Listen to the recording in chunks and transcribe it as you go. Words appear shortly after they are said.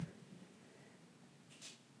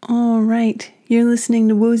right. You're listening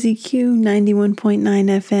to Wozy Q 91.9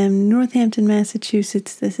 FM, Northampton,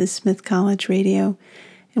 Massachusetts. This is Smith College Radio,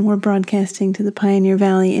 and we're broadcasting to the Pioneer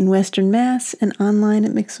Valley in Western Mass and online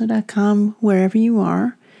at Mixler.com, wherever you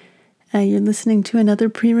are. You're listening to another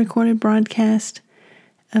pre-recorded broadcast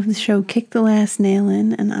of the show Kick the Last Nail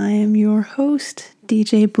In, and I am your host,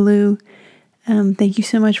 DJ Blue. Thank you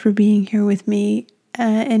so much for being here with me.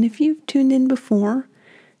 And if you've tuned in before,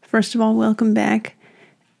 first of all, welcome back.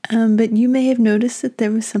 But you may have noticed that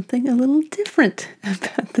there was something a little different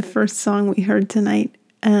about the first song we heard tonight.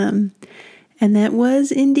 And that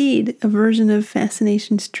was indeed a version of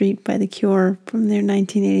Fascination Street by The Cure from their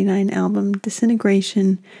 1989 album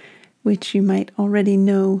Disintegration, which you might already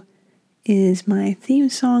know is my theme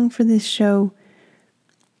song for this show.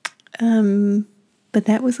 But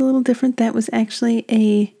that was a little different. That was actually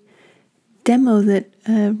a demo that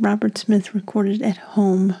Robert Smith recorded at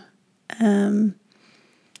home.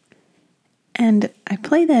 And I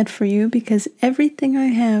play that for you because everything I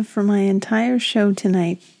have for my entire show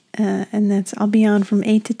tonight, and I'll be on from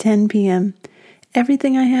 8 to 10 p.m.,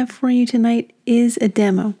 everything I have for you tonight is a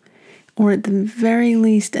demo, or at the very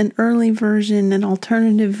least an early version, an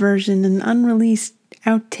alternative version, an unreleased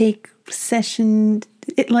outtake session.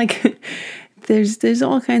 There's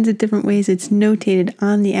all kinds of different ways it's notated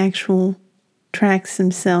on the actual tracks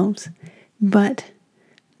themselves, but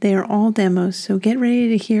they are all demos, so get ready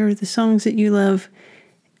to hear the songs that you love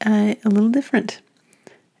a little different.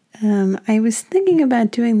 I was thinking about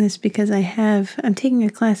doing this because I'm taking a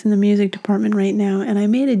class in the music department right now, and I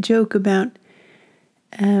made a joke about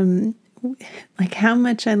how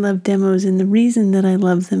much I love demos, and the reason that I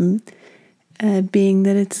love them being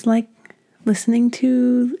that it's like listening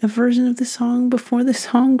to a version of the song before the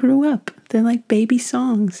song grew up. They're like baby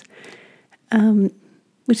songs.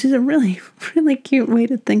 Which is a really, really cute way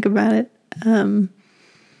to think about it. But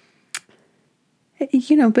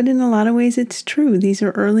in a lot of ways it's true. These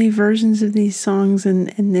are early versions of these songs,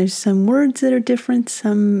 and there's some words that are different,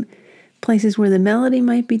 some places where the melody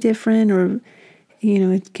might be different, or,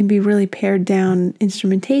 it can be really pared down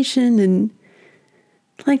instrumentation, and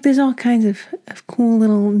there's all kinds of cool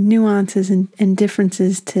little nuances and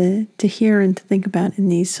differences to hear and to think about in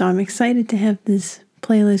these. So I'm excited to have this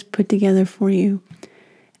playlist put together for you.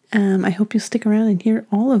 I hope you'll stick around and hear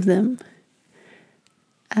all of them.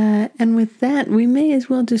 And with that, we may as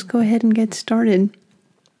well just go ahead and get started.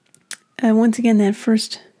 Once again, that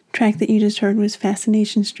first track that you just heard was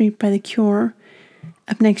Fascination Street by The Cure.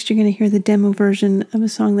 Up next, you're going to hear the demo version of a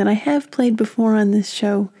song that I have played before on this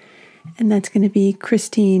show, and that's going to be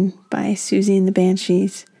Christine by Susie and the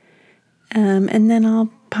Banshees. And then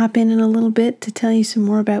I'll pop in a little bit to tell you some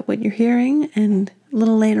more about what you're hearing, and a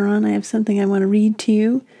little later on, I have something I want to read to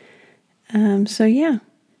you.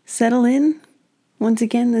 Settle in. Once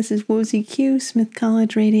again, this is Wozy Q, Smith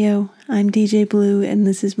College Radio. I'm DJ Blue, and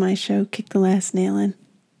this is my show, Kick the Last Nail In.